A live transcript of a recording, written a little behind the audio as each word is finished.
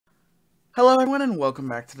Hello everyone and welcome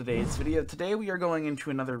back to today's video. Today we are going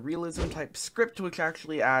into another realism type script which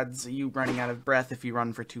actually adds you running out of breath if you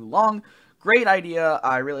run for too long. Great idea.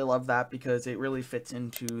 I really love that because it really fits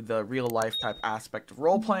into the real life type aspect of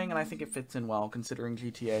role playing, and I think it fits in well considering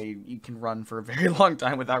GTA you can run for a very long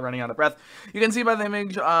time without running out of breath. You can see by the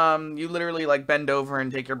image, you literally like bend over and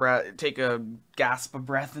take a gasp of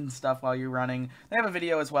breath and stuff while you're running. They have a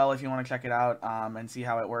video as well if you want to check it out and see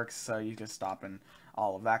how it works, so you just stop and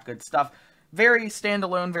all of that good stuff. Very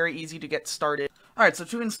standalone, very easy to get started. Alright, so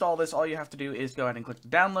to install this, all you have to do is go ahead and click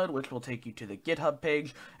download, which will take you to the GitHub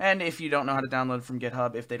page. And if you don't know how to download from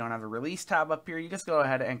GitHub, if they don't have a release tab up here, you just go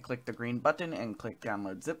ahead and click the green button and click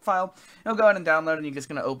download zip file. It'll go ahead and download, and you're just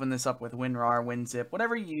going to open this up with WinRAR, WinZip,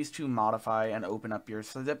 whatever you use to modify and open up your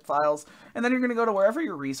zip files. And then you're going to go to wherever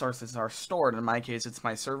your resources are stored. In my case, it's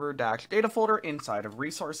my server-data folder inside of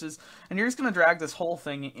resources. And you're just going to drag this whole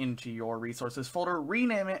thing into your resources folder,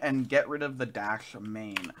 rename it, and get rid of the dash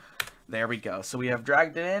main. There we go. So we have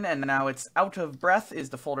dragged it in, and now it's out of breath is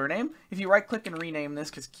the folder name. If you right click and rename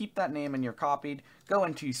this, just keep that name in your copied, go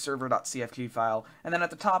into server.cfg file, and then at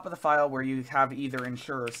the top of the file where you have either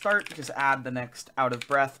ensure or start, just add the next out of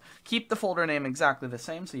breath. Keep the folder name exactly the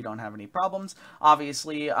same so you don't have any problems.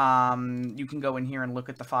 Obviously, you can go in here and look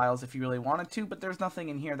at the files if you really wanted to, but there's nothing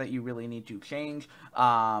in here that you really need to change.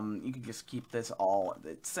 You can just keep this all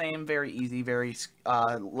the same, very easy, very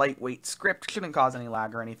lightweight script, shouldn't cause any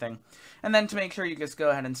lag or anything. And then to make sure, you just go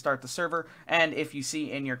ahead and start the server, and if you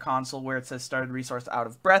see in your console where it says started resource out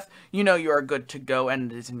of breath, you know you are good to go,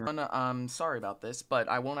 and it is in your... sorry about this, but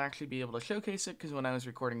I won't actually be able to showcase it, because when I was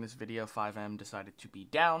recording this video, FiveM decided to be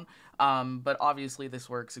down, but obviously this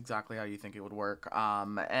works exactly how you think it would work,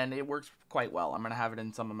 and it works quite well. I'm going to have it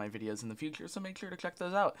in some of my videos in the future, so make sure to check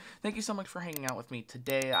those out. Thank you so much for hanging out with me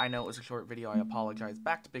today. I know it was a short video, I apologize.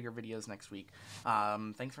 Back to bigger videos next week.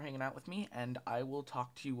 Thanks for hanging out with me, and I will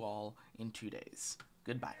talk to you all in 2 days.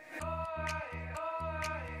 Goodbye.